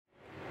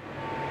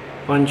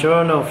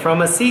Buongiorno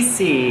from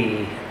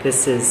Assisi.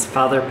 This is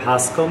Father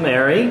Pascal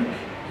Mary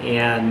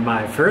and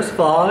my first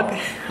vlog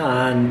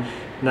on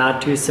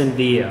Natus and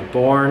Via,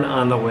 Born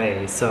on the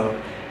Way.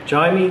 So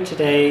join me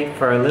today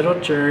for a little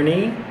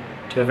journey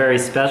to a very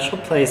special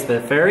place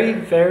that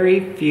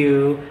very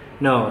few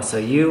know. So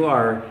you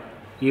are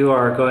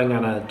going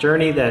on a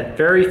journey that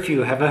very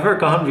few have ever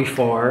gone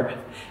before,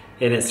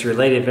 and it's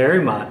related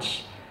very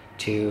much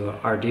to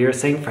our dear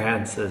Saint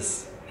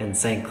Francis in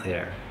Saint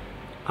Clare.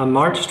 On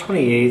March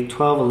 28,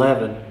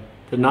 1211,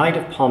 the night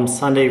of Palm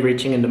Sunday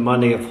reaching into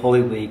Monday of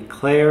Holy Week,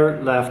 Clare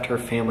left her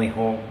family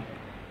home,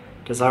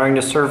 desiring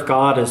to serve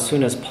God as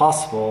soon as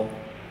possible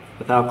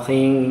without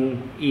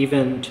clinging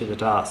even to the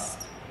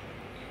dust.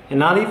 And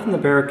not even the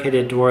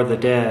barricaded door of the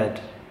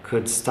dead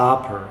could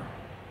stop her.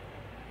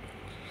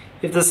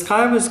 If the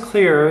sky was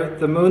clear,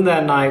 the moon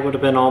that night would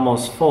have been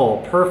almost full,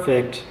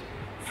 perfect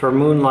for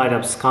moonlight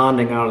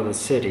absconding out of the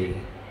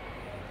city.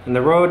 And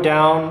the road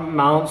down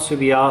Mount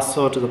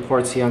Subbiaso to the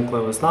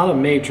Porziuncolo was not a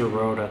major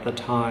road at the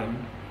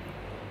time,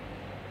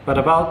 but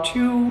about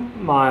 2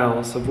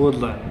 miles of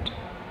woodland,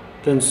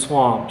 then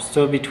swamp,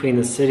 stood between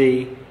the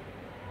city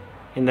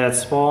and that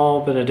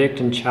small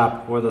Benedictine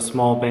chapel where the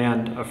small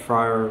band of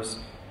friars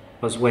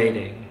was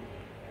waiting.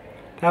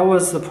 That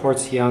was the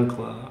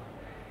Porziuncolo,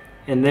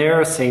 and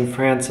there St.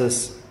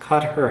 Francis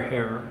cut her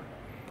hair,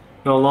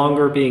 no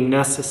longer being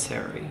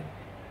necessary,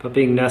 but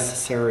being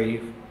necessary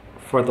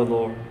for the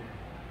Lord.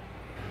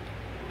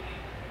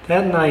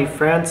 That night,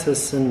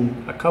 Francis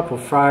and a couple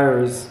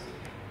friars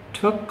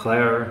took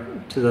Clare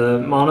to the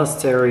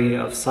monastery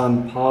of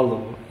San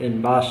Paolo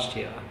in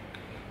Bastia.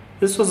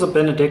 This was a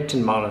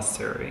Benedictine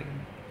monastery,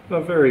 a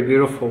very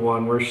beautiful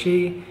one, where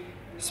she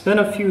spent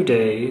a few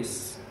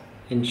days,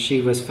 and she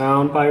was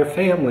found by her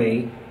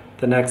family.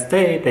 The next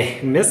day,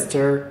 they missed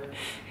her,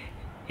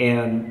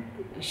 and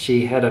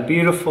she had a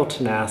beautiful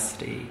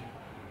tenacity.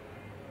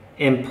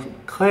 And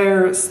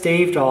Clare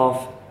staved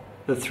off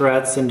the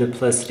threats and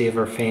duplicity of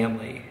her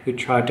family, who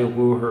tried to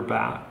woo her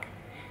back.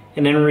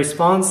 And in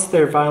response to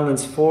their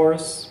violence,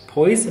 force,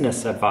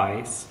 poisonous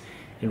advice,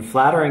 and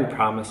flattering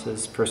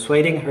promises,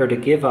 persuading her to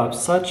give up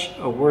such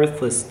a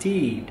worthless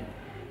deed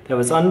that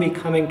was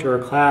unbecoming to her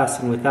class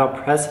and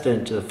without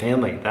precedent to the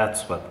family.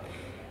 That's what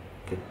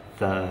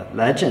the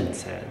legend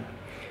said.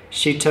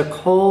 She took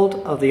hold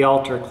of the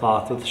altar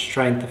cloth with the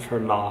strength of her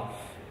love,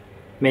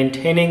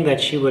 maintaining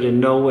that she would in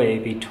no way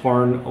be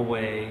torn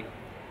away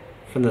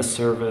from the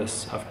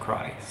service of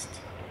Christ.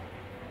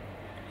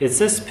 It's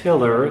this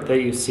pillar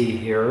that you see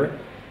here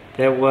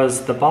that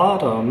was the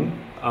bottom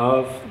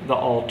of the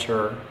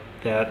altar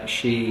that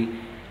she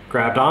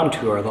grabbed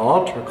onto, or the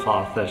altar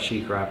cloth that she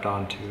grabbed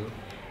onto.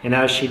 And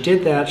as she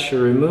did that, she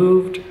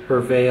removed her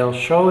veil,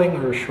 showing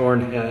her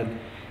shorn head,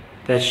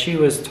 that she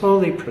was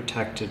totally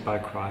protected by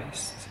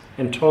Christ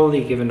and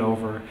totally given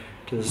over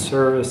to the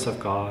service of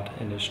God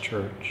and His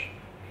church.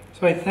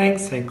 So I thank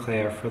Saint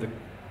Clare for the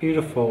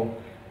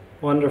beautiful,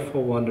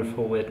 wonderful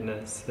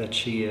witness that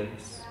she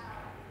is.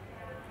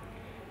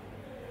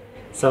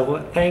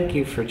 So thank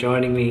you for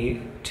joining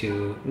me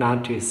to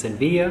Natus and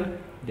Via,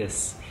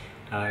 this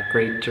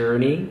great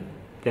journey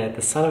that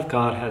the Son of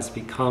God has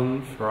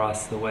become for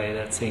us, the way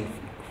that Saint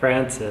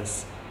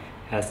Francis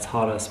has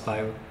taught us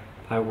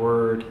by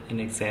word and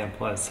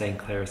example, as Saint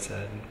Clare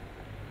said.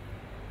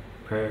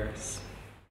 Prayers.